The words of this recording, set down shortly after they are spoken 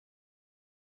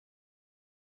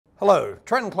Hello,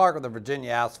 Trenton Clark with the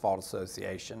Virginia Asphalt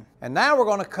Association. And now we're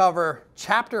going to cover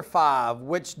Chapter 5,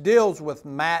 which deals with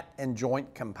mat and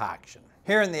joint compaction,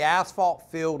 here in the Asphalt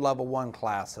Field Level 1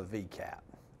 class of VCAT.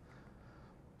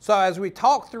 So as we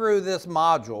talk through this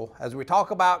module, as we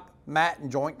talk about mat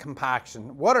and joint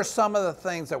compaction, what are some of the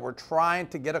things that we're trying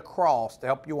to get across to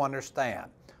help you understand?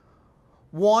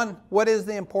 One, what is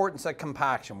the importance of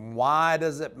compaction? Why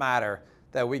does it matter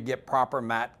that we get proper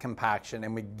mat compaction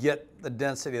and we get the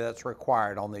density that's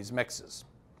required on these mixes?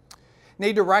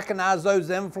 Need to recognize those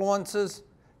influences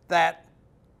that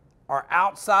are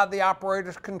outside the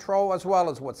operator's control as well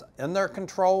as what's in their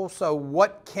control. So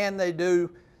what can they do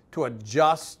to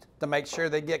adjust to make sure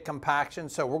they get compaction?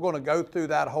 So we're going to go through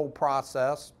that whole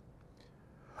process.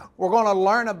 We're going to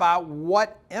learn about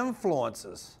what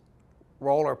influences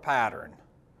roller pattern,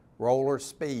 roller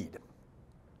speed.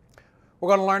 We're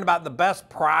going to learn about the best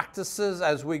practices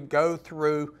as we go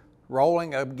through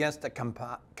rolling against a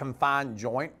confined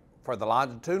joint for the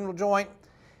longitudinal joint,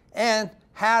 and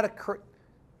how to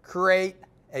create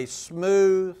a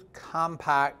smooth,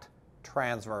 compact,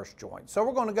 transverse joint. So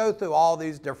we're going to go through all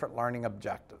these different learning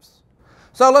objectives.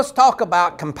 So let's talk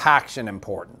about compaction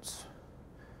importance.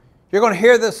 You're going to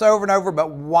hear this over and over,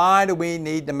 but why do we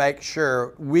need to make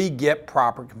sure we get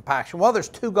proper compaction? Well, there's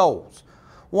two goals.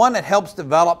 One, it helps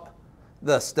develop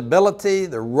the stability,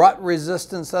 the rut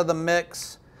resistance of the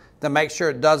mix, to make sure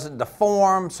it doesn't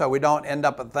deform so we don't end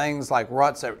up with things like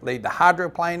ruts that lead to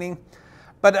hydroplaning.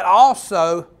 But it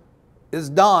also is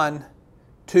done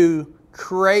to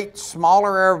create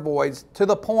smaller air voids to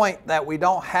the point that we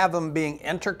don't have them being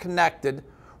interconnected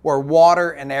where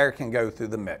water and air can go through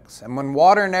the mix. And when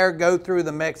water and air go through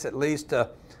the mix, it leads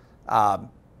to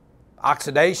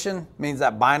oxidation, means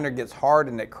that binder gets hard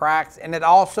and it cracks, and it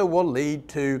also will lead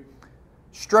to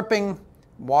stripping.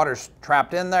 Water's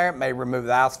trapped in there. It may remove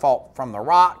the asphalt from the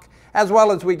rock, as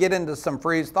well as we get into some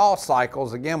freeze-thaw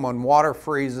cycles. Again, when water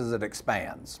freezes, it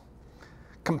expands.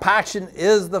 Compaction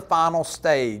is the final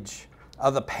stage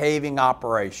of the paving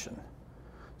operation.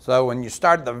 So when you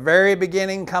start at the very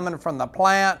beginning, coming from the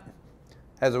plant,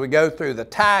 as we go through the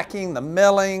tacking, the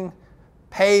milling,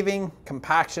 paving,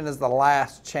 compaction is the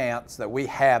last chance that we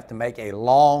have to make a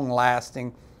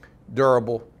long-lasting,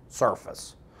 durable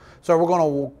surface. So we're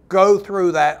going to go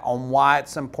through that on why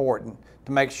it's important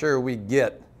to make sure we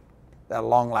get that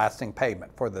long-lasting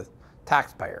pavement for the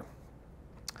taxpayer.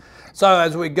 So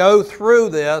as we go through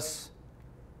this,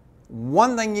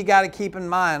 one thing you got to keep in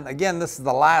mind, again, this is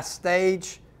the last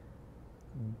stage,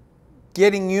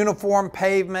 getting uniform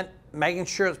pavement, making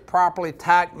sure it's properly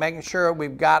tacked, making sure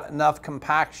we've got enough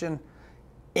compaction,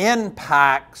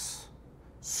 impacts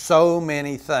so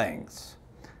many things.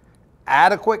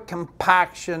 Adequate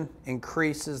compaction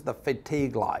increases the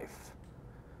fatigue life.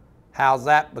 How's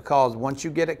that? Because once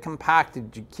you get it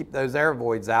compacted, you keep those air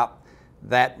voids out,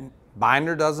 that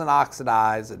binder doesn't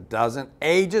oxidize, it doesn't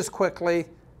age as quickly,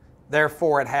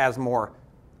 therefore it has more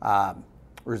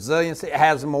resiliency, it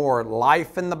has more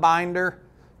life in the binder,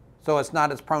 so it's not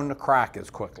as prone to crack as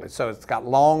quickly. So it's got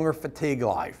longer fatigue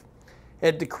life.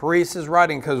 It decreases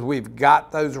rutting because we've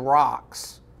got those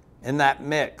rocks in that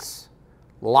mix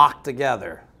locked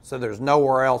together, so there's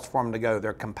nowhere else for them to go.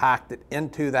 They're compacted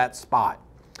into that spot.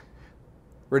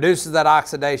 Reduces that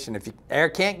oxidation. If air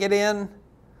can't get in,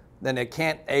 then it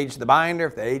can't age the binder.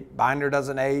 If the binder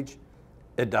doesn't age,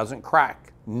 it doesn't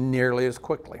crack nearly as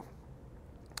quickly.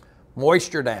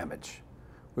 Moisture damage.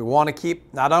 We want to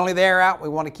keep not only the air out, we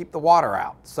want to keep the water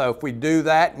out. So if we do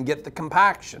that and get the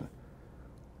compaction,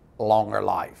 longer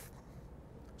life.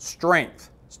 Strength,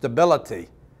 stability,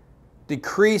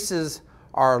 decreases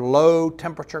our low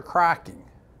temperature cracking.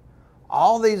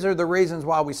 All these are the reasons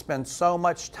why we spend so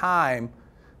much time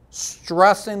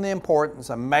stressing the importance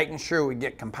of making sure we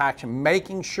get compaction,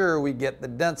 making sure we get the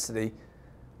density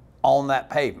on that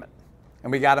pavement.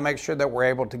 And we got to make sure that we're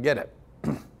able to get it.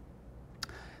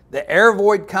 The air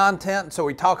void content, so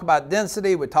we talk about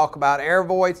density, we talk about air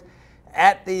voids.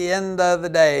 At the end of the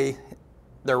day,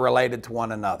 they're related to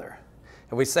one another.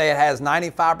 If we say it has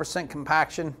 95%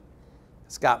 compaction,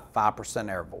 it's got 5%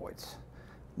 air voids.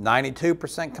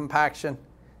 92% compaction,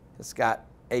 it's got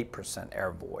 8%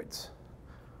 air voids.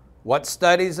 What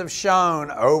studies have shown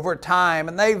over time,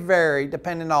 and they vary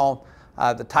depending on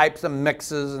the types of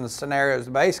mixes and the scenarios,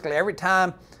 basically every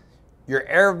time your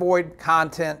air void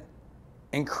content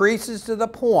increases to the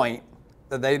point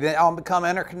that they all become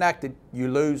interconnected, you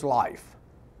lose life.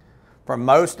 For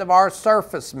most of our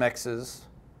surface mixes,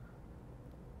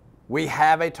 we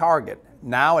have a target.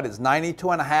 Now it is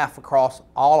 92.5 across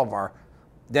all of our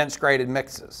dense graded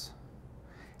mixes.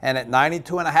 And at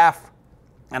 92.5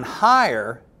 and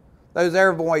higher, those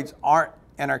air voids aren't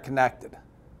interconnected.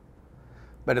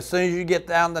 But as soon as you get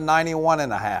down to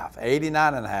 91.5,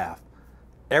 89.5,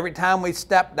 every time we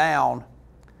step down,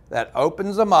 that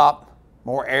opens them up,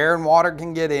 more air and water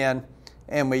can get in,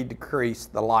 and we decrease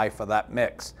the life of that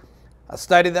mix. A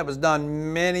study that was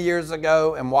done many years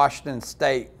ago in Washington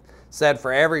State said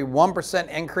for every 1%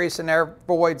 increase in air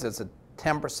voids, it's a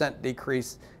 10%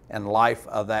 decrease in life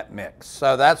of that mix.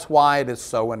 So that's why it is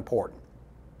so important.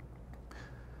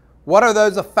 What are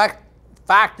those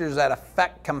factors that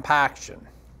affect compaction?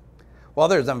 Well,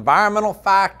 there's environmental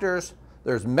factors,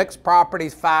 there's mixed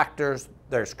properties factors,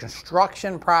 there's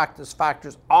construction practice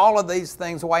factors. All of these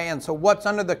things weigh in. So what's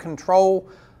under the control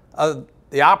of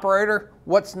the operator?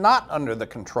 What's not under the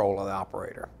control of the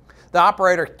operator? The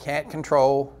operator can't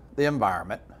control the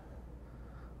environment.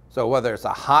 So whether it's a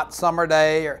hot summer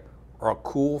day or a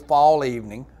cool fall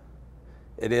evening,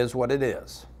 it is what it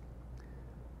is.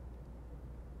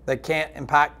 They can't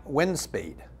impact wind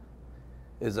speed.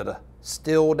 Is it a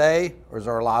still day or is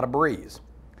there a lot of breeze?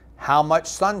 How much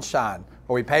sunshine?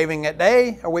 Are we paving at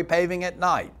day or are we paving at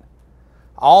night?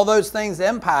 All those things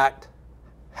impact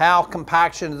how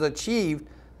compaction is achieved.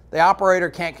 The operator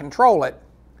can't control it,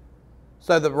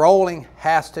 so the rolling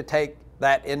has to take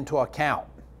that into account.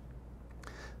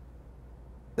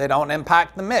 They don't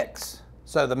impact the mix.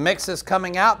 So the mix that's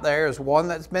coming out there is one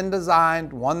that's been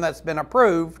designed, one that's been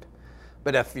approved.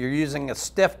 But if you're using a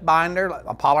stiff binder,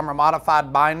 a polymer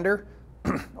modified binder,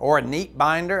 or a neat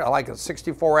binder, like a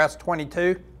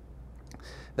 64S22,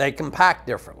 they compact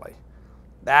differently.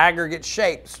 The aggregate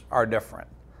shapes are different.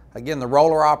 Again, the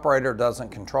roller operator doesn't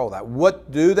control that.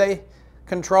 What do they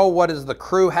control? What does the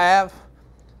crew have?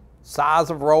 Size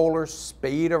of rollers,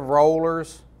 speed of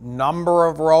rollers, number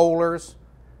of rollers,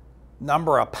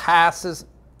 number of passes.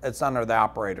 It's under the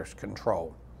operator's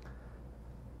control.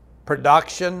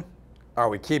 Production, are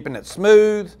we keeping it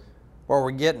smooth? Or are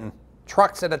we getting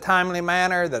trucks at a timely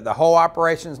manner that the whole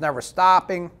operation's never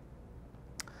stopping?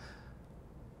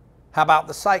 How about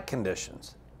the site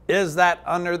conditions? Is that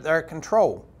under their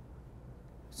control?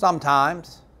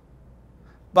 Sometimes.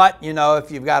 But, you know,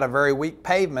 if you've got a very weak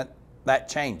pavement, that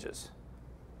changes.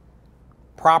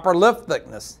 Proper lift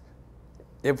thickness.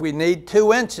 If we need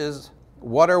 2 inches,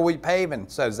 what are we paving?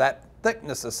 So is that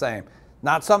thickness the same?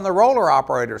 Not something the roller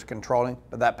operator is controlling,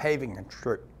 but that paving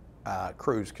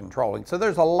crew's controlling. So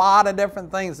there's a lot of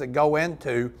different things that go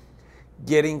into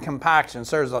getting compaction.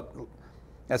 So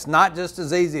it's not just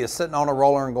as easy as sitting on a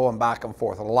roller and going back and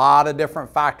forth. A lot of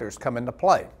different factors come into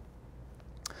play.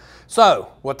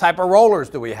 So what type of rollers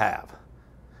do we have?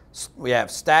 We have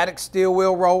static steel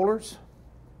wheel rollers,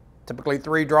 typically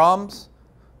 3 drums,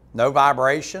 no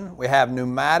vibration. We have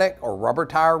pneumatic or rubber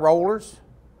tire rollers.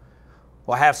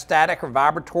 We'll have static or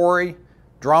vibratory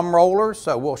drum rollers,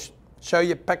 so we'll show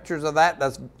you pictures of that.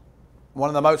 That's one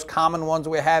of the most common ones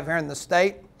we have here in the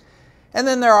state. And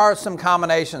then there are some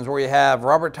combinations where you have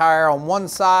rubber tire on one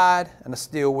side and a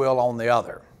steel wheel on the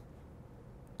other.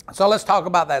 So let's talk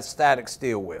about that static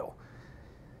steel wheel.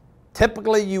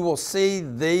 Typically you will see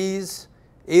these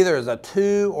either as a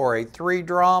 2 or a 3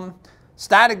 drum.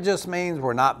 Static just means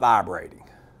we're not vibrating.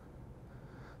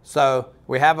 So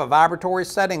we have a vibratory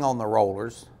setting on the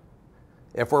rollers.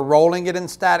 If we're rolling it in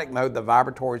static mode, the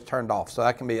vibratory is turned off. So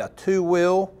that can be a 2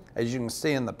 wheel, as you can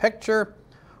see in the picture,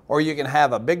 or you can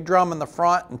have a big drum in the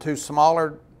front and 2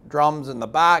 smaller drums in the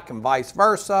back and vice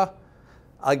versa.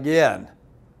 Again,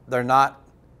 they're not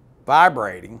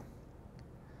vibrating.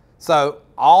 So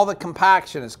all the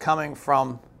compaction is coming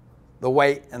from the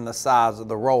weight and the size of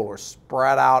the roller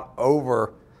spread out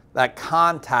over that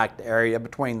contact area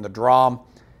between the drum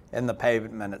and the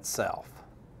pavement itself.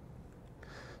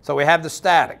 So we have the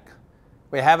static.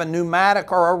 We have a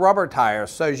pneumatic or a rubber tire.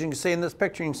 So as you can see in this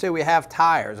picture, you can see we have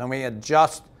tires and we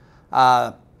adjust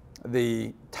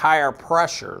the tire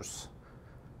pressures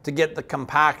to get the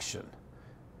compaction.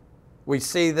 We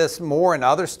see this more in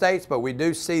other states, but we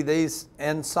do see these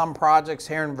in some projects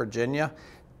here in Virginia.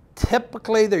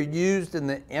 Typically they're used in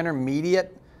the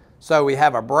intermediate. So we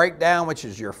have a breakdown, which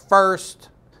is your first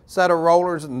set of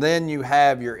rollers, and then you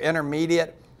have your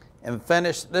intermediate and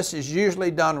finish. This is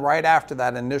usually done right after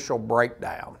that initial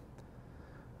breakdown.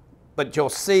 But you'll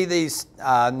see these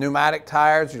pneumatic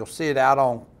tires, you'll see it out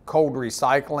on cold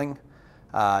recycling.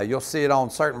 You'll see it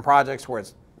on certain projects where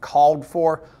it's called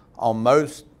for. On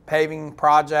most paving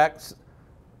projects,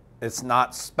 it's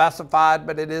not specified,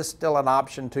 but it is still an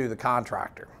option to the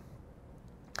contractor.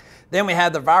 Then we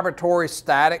have the vibratory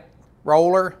static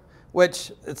roller,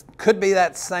 which it could be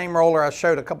that same roller I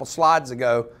showed a couple slides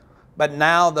ago, but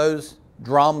now those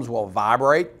drums will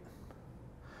vibrate.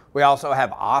 We also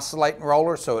have oscillating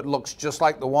rollers, so it looks just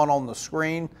like the one on the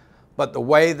screen, but the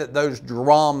way that those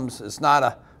drums, it's not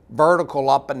a vertical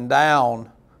up and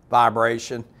down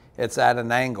vibration, it's at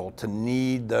an angle to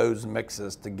knead those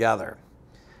mixes together.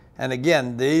 And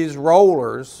again, these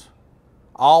rollers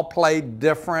all play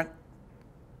different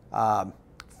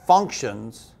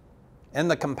functions in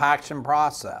the compaction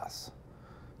process.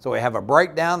 So we have a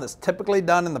breakdown that's typically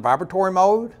done in the vibratory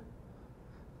mode.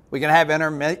 We can have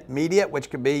intermediate, which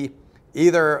could be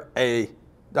either a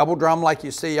double drum like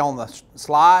you see on the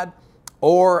slide,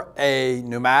 or a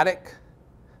pneumatic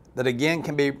that again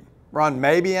can be run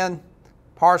maybe in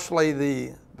partially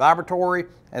the vibratory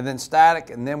and then static,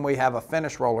 and then we have a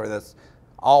finish roller that's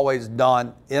always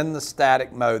done in the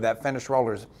static mode. That finish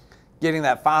roller is getting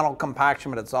that final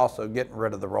compaction, but it's also getting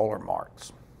rid of the roller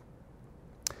marks.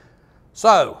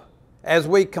 So as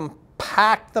we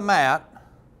compact the mat,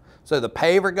 so the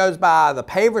paver goes by, the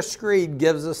paver screed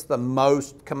gives us the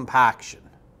most compaction.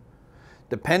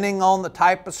 Depending on the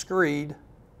type of screed,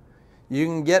 you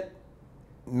can get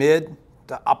mid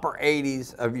to upper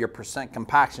 80s of your percent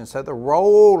compaction. So the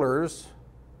rollers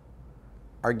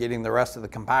are getting the rest of the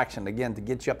compaction, again, to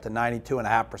get you up to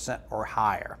 92.5% or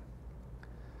higher.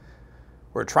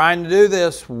 We're trying to do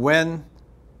this when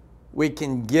we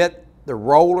can get the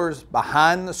rollers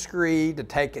behind the screed to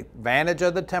take advantage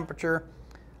of the temperature.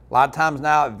 A lot of times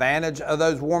now, advantage of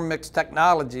those warm mix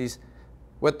technologies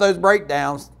with those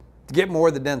breakdowns to get more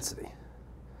of the density.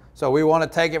 So we want to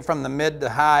take it from the mid to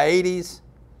high 80s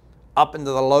up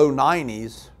into the low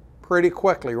 90s pretty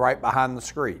quickly right behind the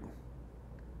screed.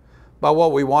 But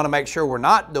what we want to make sure we're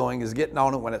not doing is getting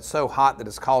on it when it's so hot that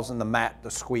it's causing the mat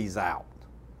to squeeze out.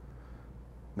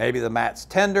 Maybe the mat's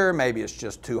tender, maybe it's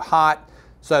just too hot.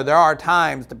 So there are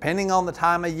times, depending on the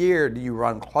time of year, do you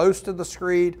run close to the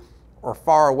screed or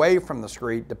far away from the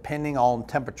screed, depending on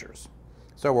temperatures.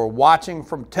 So we're watching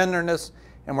from tenderness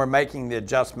and we're making the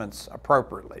adjustments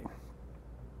appropriately.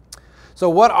 So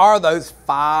what are those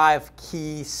 5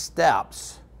 key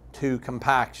steps to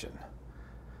compaction?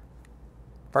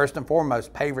 First and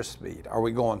foremost, paver speed. Are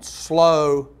we going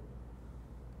slow,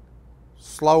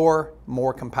 slower,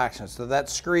 more compaction? So that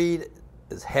screed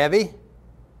is heavy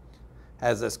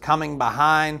as it's coming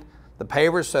behind the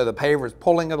paver, so the paver is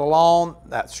pulling it along,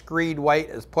 that screed weight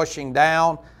is pushing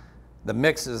down, the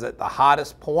mix is at the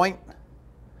hottest point.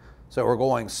 So we're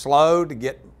going slow to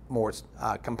get more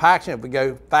compaction. If we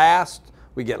go fast,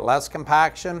 we get less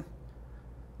compaction.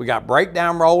 We got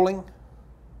breakdown rolling,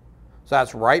 so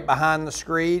that's right behind the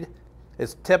screed.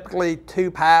 It's typically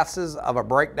 2 passes of a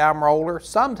breakdown roller,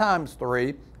 sometimes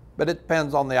 3, but it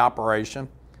depends on the operation.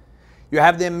 You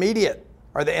have the immediate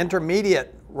or the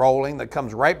intermediate rolling that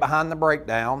comes right behind the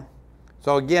breakdown.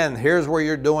 So again, here's where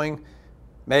you're doing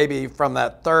maybe from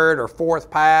that 3rd or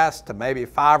 4th pass to maybe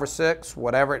 5 or 6,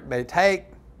 whatever it may take.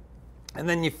 And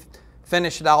then you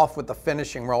finish it off with the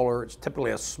finishing roller. It's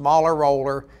typically a smaller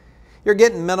roller. You're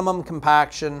getting minimum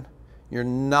compaction. You're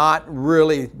not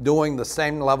really doing the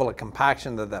same level of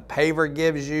compaction that the paver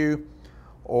gives you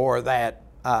or that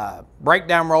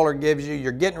breakdown roller gives you.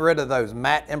 You're getting rid of those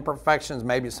matte imperfections,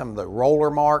 maybe some of the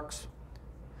roller marks.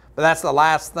 But that's the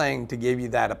last thing to give you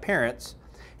that appearance.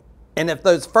 And if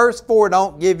those first 4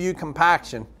 don't give you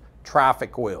compaction,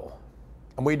 traffic will.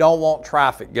 And we don't want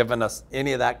traffic giving us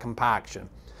any of that compaction.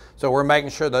 So we're making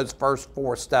sure those first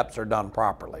 4 steps are done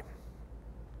properly.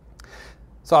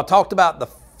 So I talked about the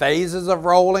phases of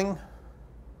rolling.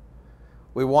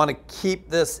 We want to keep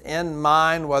this in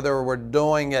mind whether we're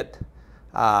doing it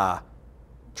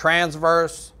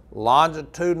transverse,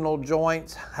 longitudinal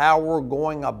joints, how we're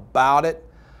going about it.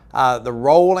 The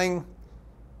rolling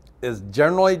is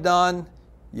generally done,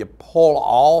 you pull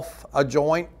off a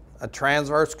joint, a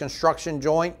transverse construction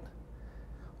joint.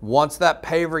 Once that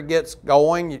paver gets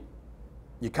going,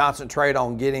 you concentrate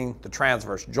on getting the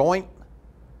transverse joint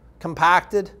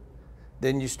compacted.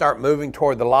 Then you start moving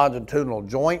toward the longitudinal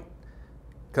joint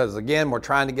because again, we're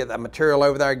trying to get that material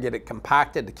over there, get it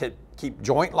compacted to keep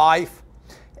joint life.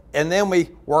 And then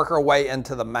we work our way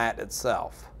into the mat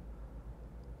itself.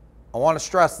 I want to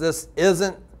stress this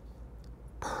isn't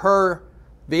per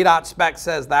VDOT spec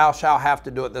says thou shalt have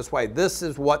to do it this way. This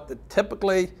is what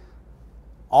typically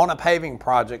on a paving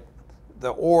project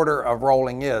the order of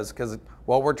rolling is, because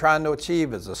what we're trying to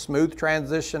achieve is a smooth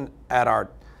transition at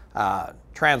our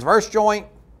transverse joint,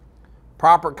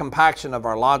 proper compaction of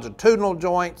our longitudinal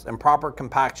joints, and proper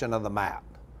compaction of the mat.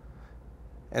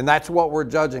 And that's what we're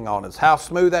judging on, is how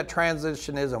smooth that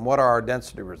transition is and what are our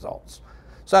density results.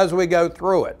 So as we go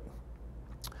through it,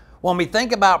 when we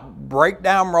think about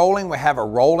breakdown rolling, we have a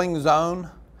rolling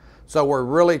zone. So we're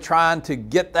really trying to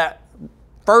get that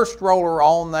first roller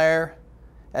on there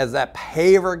as that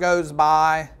paver goes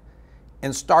by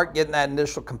and start getting that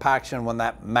initial compaction when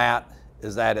that mat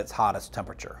is at its hottest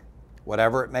temperature.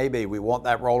 Whatever it may be, we want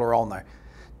that roller on there.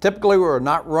 Typically, we're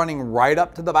not running right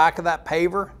up to the back of that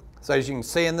paver. So as you can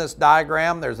see in this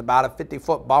diagram, there's about a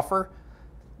 50-foot buffer.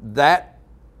 That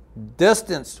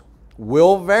distance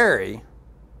will vary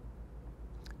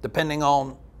depending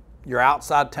on your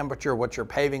outside temperature, what you're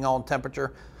paving on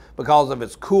temperature. Because if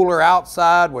it's cooler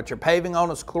outside, what you're paving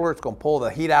on is cooler, it's going to pull the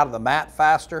heat out of the mat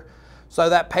faster. So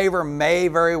that paver may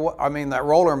that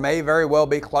roller may very well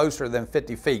be closer than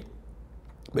 50 feet.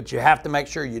 But you have to make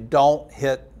sure you don't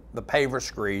hit the paver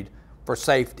screed for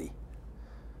safety.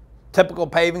 Typical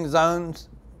paving zones,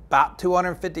 about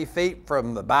 250 feet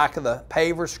from the back of the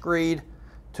paver screed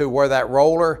to where that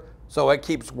roller, so it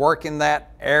keeps working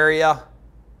that area.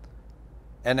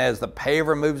 And as the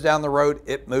paver moves down the road,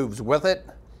 it moves with it.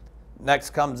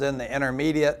 Next comes in the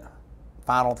intermediate.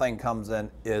 Final thing comes in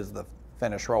is the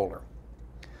finish roller.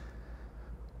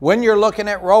 When you're looking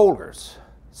at rollers,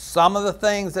 some of the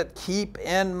things that keep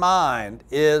in mind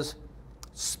is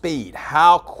speed,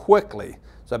 how quickly.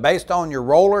 So based on your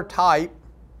roller type,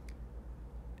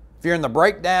 if you're in the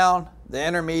breakdown, the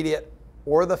intermediate,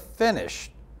 or the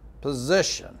finished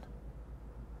position,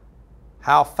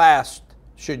 how fast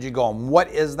should you go and what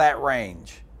is that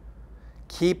range?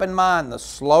 Keep in mind, the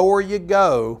slower you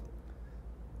go,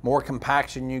 more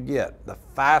compaction you get. The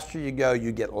faster you go,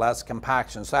 you get less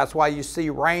compaction. So that's why you see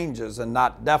ranges and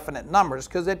not definite numbers,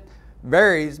 because it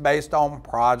varies based on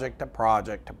project to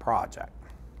project to project.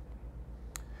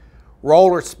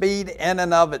 Roller speed in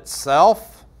and of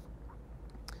itself,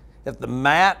 if the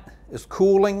mat is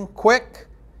cooling quick,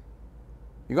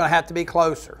 you're going to have to be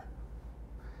closer.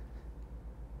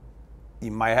 You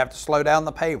might have to slow down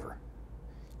the paver.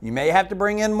 You may have to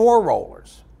bring in more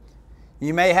rollers.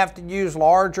 You may have to use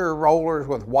larger rollers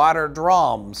with wider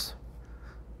drums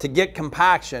to get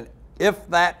compaction if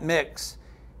that mix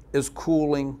is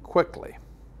cooling quickly.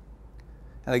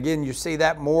 And again, you see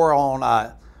that more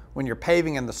on when you're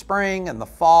paving in the spring and the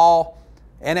fall,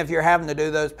 and if you're having to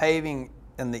do those paving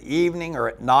in the evening or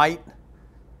at night,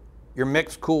 your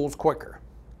mix cools quicker.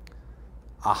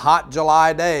 A hot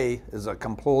July day is a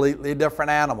completely different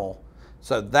animal,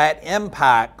 so that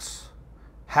impacts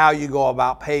how you go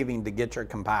about paving to get your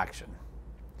compaction.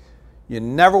 You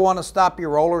never want to stop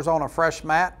your rollers on a fresh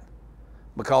mat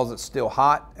because it's still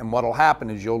hot, and what will happen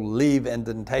is you'll leave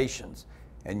indentations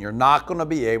and you're not going to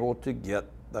be able to get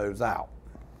those out.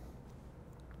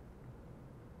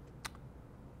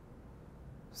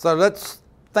 So let's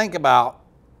think about,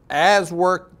 as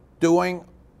we're doing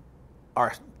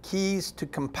our keys to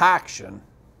compaction,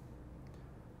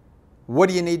 what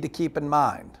do you need to keep in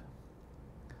mind?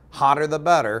 Hotter the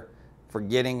better for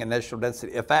getting initial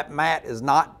density. If that mat is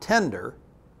not tender,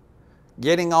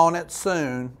 getting on it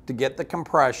soon to get the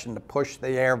compression to push the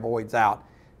air voids out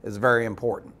is very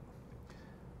important.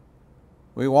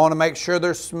 We want to make sure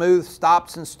there's smooth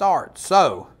stops and starts.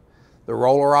 So the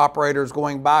roller operator is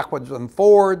going backwards and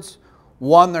forwards.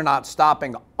 One, they're not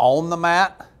stopping on the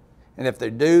mat, and if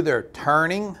they do, they're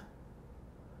turning.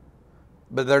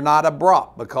 But they're not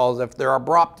abrupt, because if they're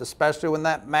abrupt, especially when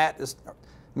that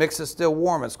mix is still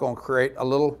warm, it's going to create a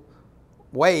little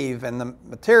wave in the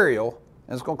material,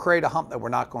 and it's going to create a hump that we're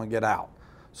not going to get out.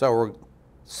 So we're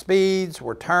speeds,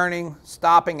 we're turning,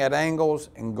 stopping at angles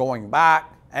and going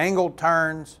back, angled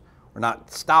turns. We're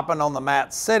not stopping on the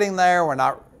mat sitting there. We're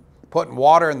not putting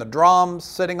water in the drums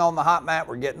sitting on the hot mat.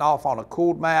 We're getting off on a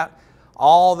cooled mat.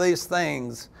 All these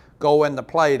things go into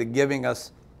play to giving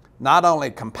us not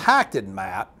only compacted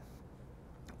mat,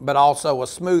 but also a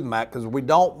smooth mat, because we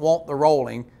don't want the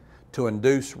rolling to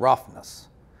induce roughness.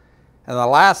 And the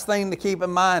last thing to keep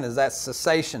in mind is that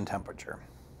cessation temperature.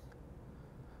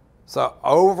 So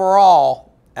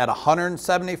overall, at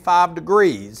 175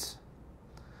 degrees,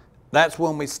 that's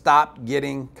when we stop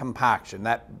getting compaction.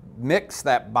 That mix,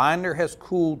 that binder has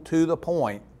cooled to the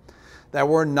point that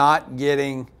we're not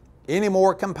getting any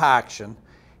more compaction.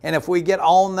 And if we get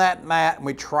on that mat and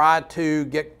we try to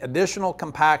get additional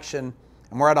compaction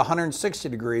and we're at 160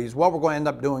 degrees, what we're going to end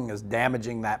up doing is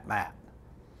damaging that mat,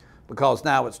 because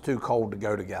now it's too cold to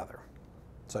go together.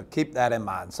 So keep that in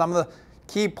mind. Some of the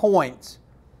key points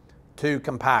to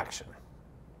compaction.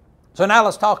 So now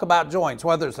let's talk about joints,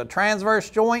 whether it's a transverse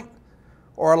joint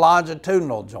or a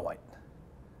longitudinal joint.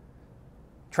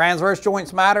 Transverse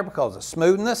joints matter because of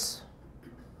smoothness.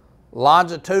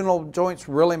 Longitudinal joints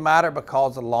really matter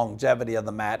because of the longevity of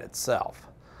the mat itself.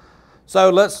 So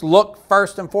let's look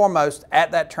first and foremost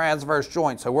at that transverse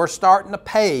joint. So we're starting to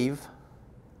pave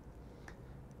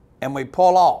and we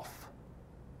pull off.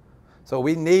 So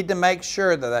we need to make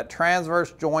sure that that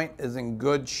transverse joint is in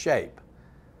good shape.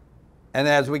 And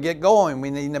as we get going, we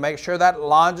need to make sure that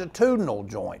longitudinal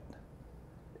joint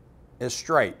is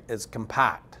straight, is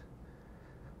compact.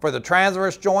 For the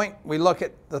transverse joint, we look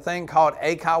at the thing called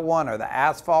ACOT1, or the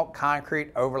asphalt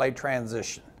concrete overlay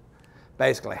transition.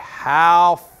 Basically,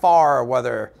 how far,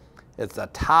 whether it's a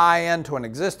tie-in to an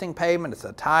existing pavement, it's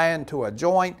a tie-in to a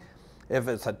joint, if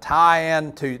it's a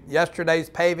tie-in to yesterday's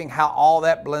paving, how all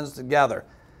that blends together.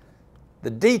 The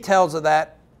details of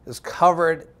that is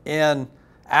covered in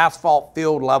Asphalt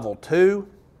Field Level 2,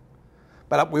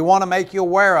 but we want to make you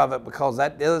aware of it because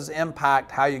that does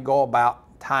impact how you go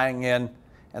about tying in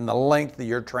and the length of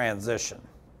your transition.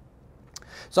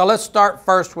 So let's start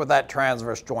first with that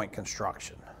transverse joint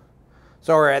construction.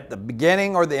 So we're at the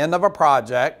beginning or the end of a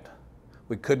project.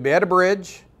 We could be at a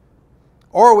bridge,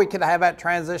 or we could have that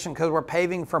transition because we're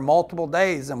paving for multiple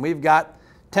days and we've got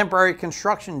temporary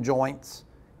construction joints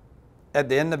at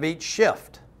the end of each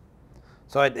shift.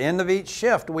 So at the end of each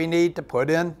shift, we need to put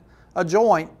in a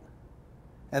joint,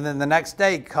 and then the next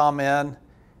day come in,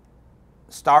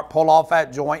 pull off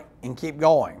that joint and keep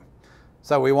going.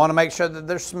 So we want to make sure that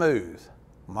they're smooth.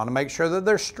 We want to make sure that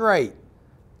they're straight,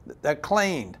 that they're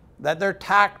cleaned, that they're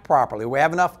tacked properly. We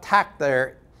have enough tack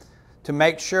there to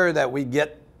make sure that we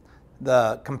get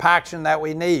the compaction that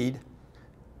we need.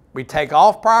 We take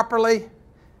off properly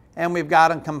and we've got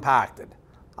them compacted.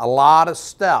 A lot of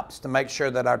steps to make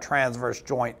sure that our transverse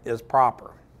joint is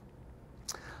proper.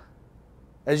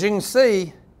 As you can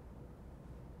see,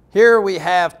 here we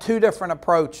have two different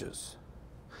approaches.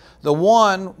 The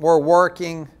one, we're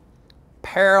working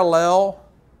parallel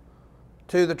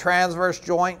to the transverse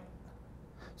joint.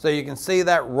 So you can see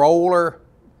that roller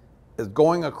is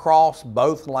going across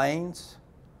both lanes.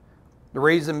 The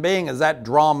reason being is that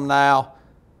drum now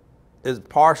is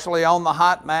partially on the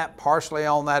hot mat, partially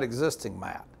on that existing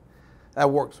mat. That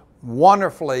works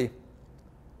wonderfully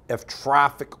if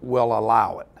traffic will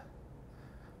allow it.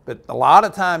 But a lot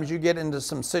of times you get into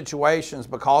some situations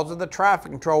because of the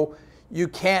traffic control, you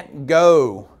can't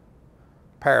go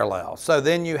parallel. So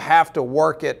then you have to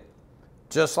work it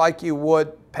just like you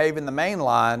would paving the main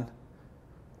line,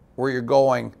 where you're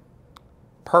going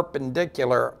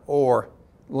perpendicular or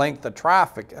length of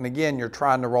traffic. And again, you're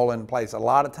trying to roll in place. A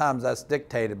lot of times that's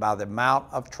dictated by the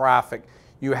amount of traffic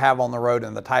you have on the road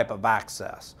and the type of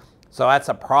access. So that's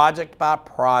a project by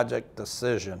project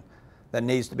decision that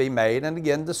needs to be made and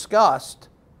again discussed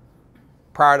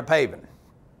prior to paving.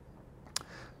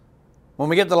 When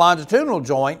we get to longitudinal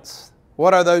joints,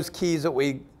 what are those keys that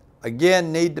we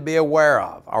again need to be aware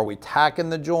of? Are we tacking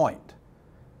the joint?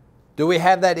 Do we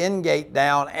have that end gate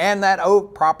down and that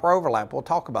proper overlap? We'll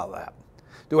talk about that.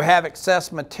 Do we have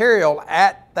excess material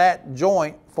at that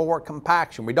joint for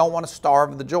compaction? We don't want to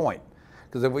starve the joint,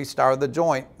 because if we starve the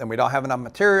joint, then we don't have enough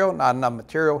material, not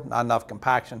enough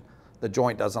compaction. The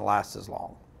joint doesn't last as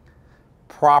long.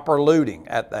 Proper luting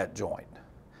at that joint.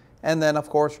 And then, of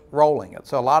course, rolling it.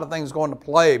 So a lot of things go into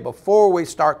play before we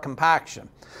start compaction.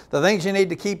 The things you need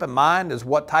to keep in mind is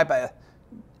what type of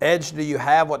edge do you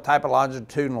have, what type of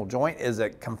longitudinal joint. Is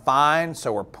it confined,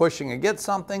 so we're pushing against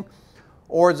something,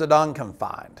 or is it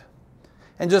unconfined?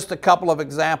 And just a couple of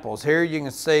examples. Here you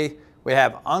can see we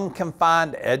have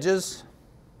unconfined edges.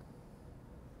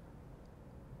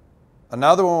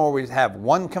 Another one where we have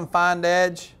one confined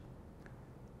edge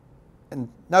and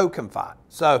no confined.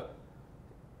 So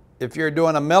if you're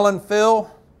doing a mill and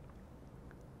fill,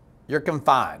 you're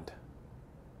confined.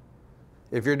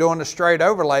 If you're doing a straight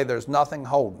overlay, there's nothing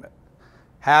holding it.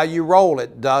 How you roll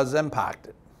it does impact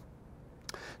it.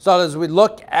 So as we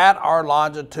look at our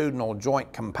longitudinal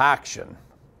joint compaction,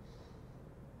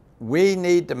 we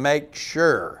need to make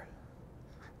sure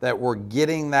that we're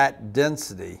getting that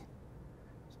density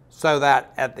so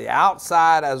that at the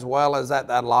outside as well as at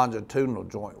that longitudinal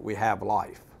joint, we have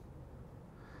life.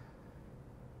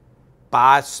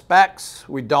 By specs,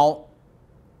 we don't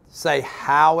say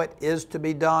how it is to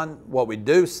be done. What we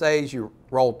do say is you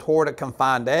roll toward a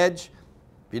confined edge.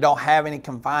 If you don't have any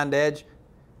confined edge,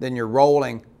 then you're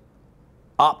rolling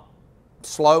up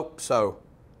slope, so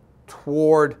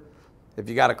toward, if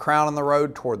you got a crown on the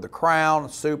road, toward the crown.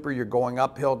 Super, you're going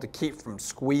uphill to keep from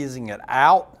squeezing it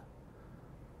out.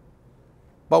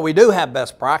 But we do have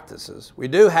best practices. We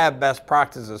do have best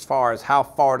practices as far as how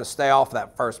far to stay off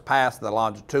that first pass of the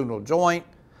longitudinal joint.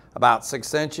 About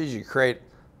 6 inches, you create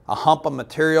a hump of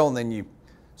material and then you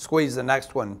squeeze the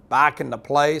next one back into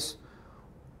place.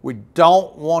 We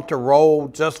don't want to roll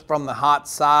just from the hot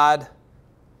side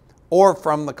or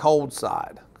from the cold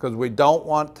side, because we don't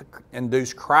want to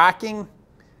induce cracking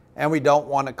and we don't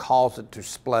want to cause it to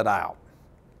split out.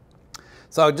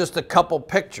 So just a couple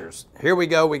pictures. Here we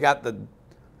go. We got the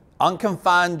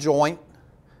unconfined joint.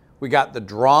 We got the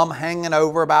drum hanging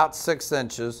over about 6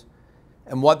 inches.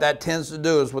 And what that tends to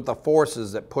do is with the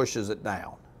forces, it pushes it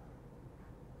down.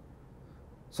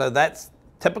 So that's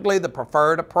typically the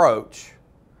preferred approach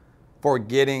for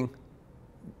getting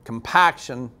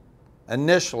compaction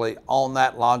initially on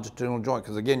that longitudinal joint,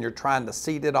 because again, you're trying to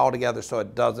seat it all together so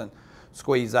it doesn't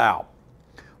squeeze out.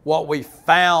 What we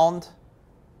found,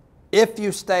 if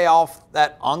you stay off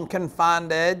that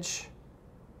unconfined edge,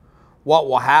 what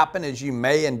will happen is you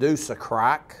may induce a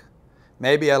crack.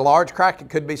 Maybe a large crack, it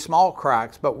could be small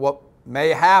cracks, but what may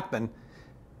happen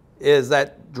is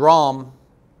that drum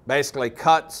basically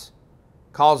cuts,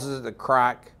 causes it to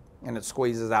crack, and it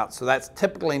squeezes out. So that's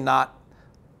typically not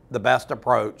the best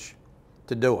approach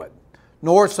to do it.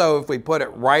 Nor so if we put it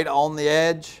right on the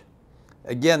edge.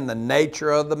 Again, the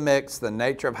nature of the mix, the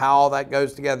nature of how all that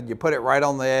goes together, you put it right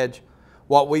on the edge.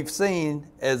 What we've seen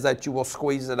is that you will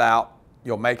squeeze it out.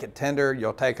 You'll make it tender.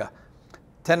 You'll take a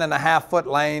 10.5 foot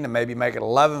lane and maybe make it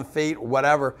 11 feet or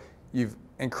whatever. You've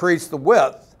increased the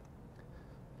width.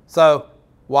 So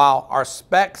while our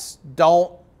specs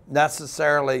don't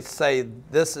necessarily say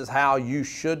this is how you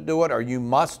should do it or you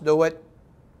must do it,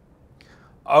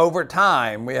 over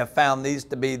time we have found these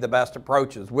to be the best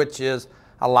approaches, which is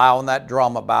allowing that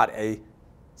drum about a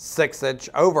 6-inch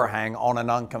overhang on an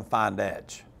unconfined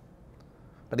edge.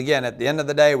 But again, at the end of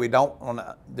the day, we don't want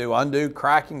to do undue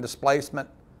cracking displacement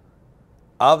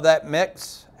of that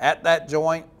mix at that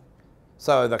joint.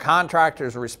 So the contractor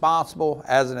is responsible.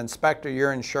 As an inspector,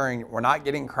 you're ensuring we're not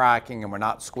getting cracking and we're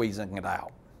not squeezing it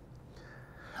out.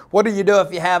 What do you do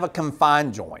if you have a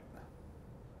confined joint?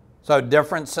 So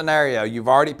different scenario. You've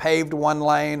already paved one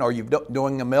lane or you're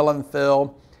doing a mill and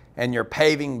fill and you're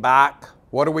paving back.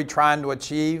 What are we trying to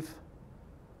achieve?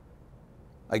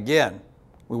 Again,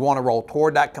 we want to roll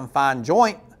toward that confined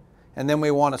joint and then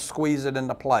we want to squeeze it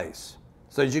into place.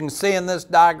 So as you can see in this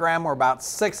diagram, we're about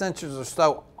 6 inches or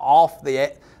so off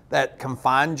that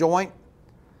confined joint.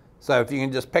 So if you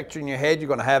can just picture in your head, you're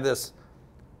going to have this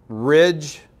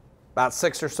ridge about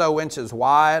 6 or so inches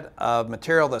wide of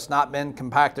material that's not been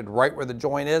compacted right where the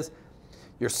joint is.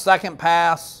 Your second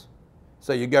pass,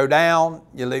 so you go down,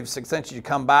 you leave 6 inches, you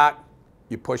come back,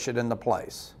 you push it into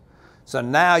place. So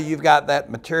now you've got that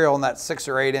material in that 6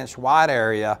 or 8 inch wide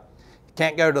area. You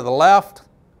can't go to the left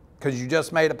because you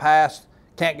just made a pass.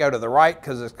 Can't go to the right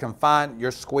because it's confined.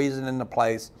 You're squeezing into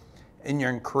place and you're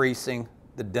increasing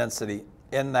the density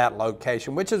in that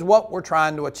location, which is what we're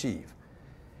trying to achieve.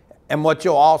 And what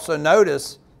you'll also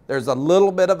notice, there's a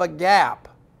little bit of a gap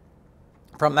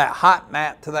from that hot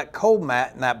mat to that cold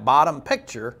mat in that bottom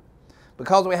picture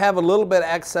because we have a little bit of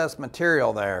excess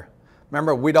material there.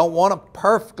 Remember, we don't want a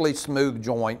perfectly smooth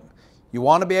joint. You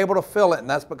want to be able to fill it, and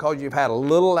that's because you've had a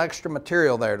little extra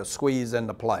material there to squeeze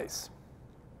into place.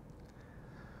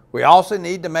 We also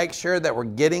need to make sure that we're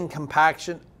getting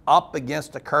compaction up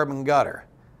against a curb and gutter.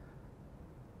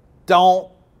 Don't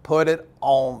put it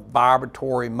on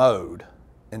vibratory mode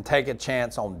and take a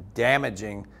chance on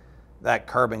damaging that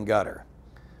curb and gutter.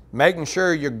 Making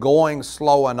sure you're going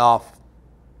slow enough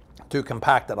to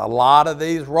compact it. A lot of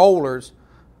these rollers,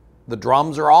 the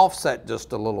drums are offset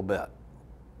just a little bit.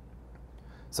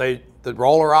 So the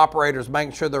roller operators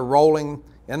making sure they're rolling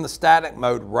in the static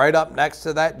mode right up next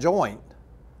to that joint.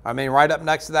 I mean, right up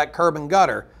next to that curb and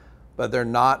gutter, but they're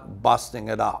not busting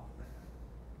it up.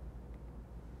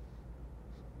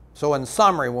 So in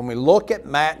summary, when we look at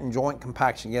mat and joint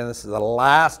compaction, again, this is the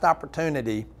last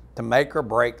opportunity to make or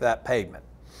break that pavement.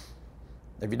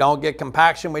 If you don't get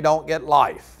compaction, we don't get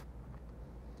life.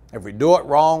 If we do it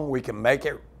wrong, we can make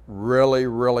it really,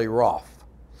 really rough.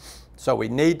 So we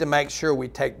need to make sure we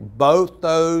take both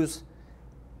those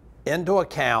into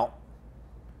account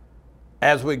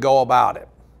as we go about it.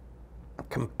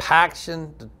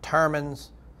 Compaction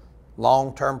determines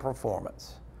long-term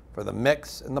performance for the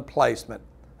mix and the placement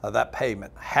of that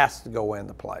pavement has to go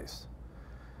into place.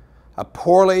 A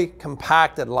poorly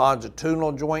compacted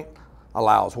longitudinal joint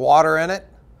allows water in it.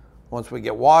 Once we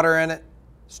get water in it,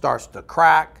 it starts to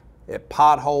crack, it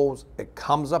potholes, it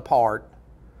comes apart,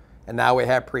 and now we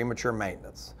have premature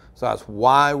maintenance. So that's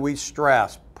why we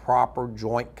stress proper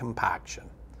joint compaction.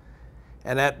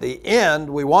 And at the end,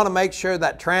 we want to make sure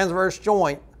that transverse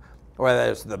joint,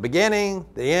 whether it's the beginning,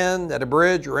 the end, at a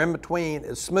bridge, or in between,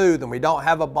 is smooth and we don't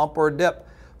have a bump or a dip,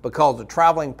 because the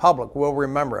traveling public will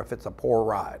remember if it's a poor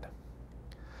ride.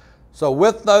 So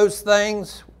with those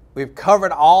things, we've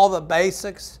covered all the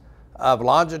basics of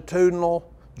longitudinal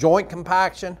joint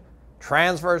compaction,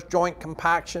 transverse joint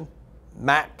compaction,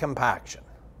 mat compaction.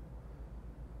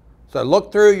 So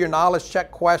look through your knowledge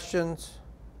check questions.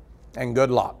 and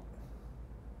good luck.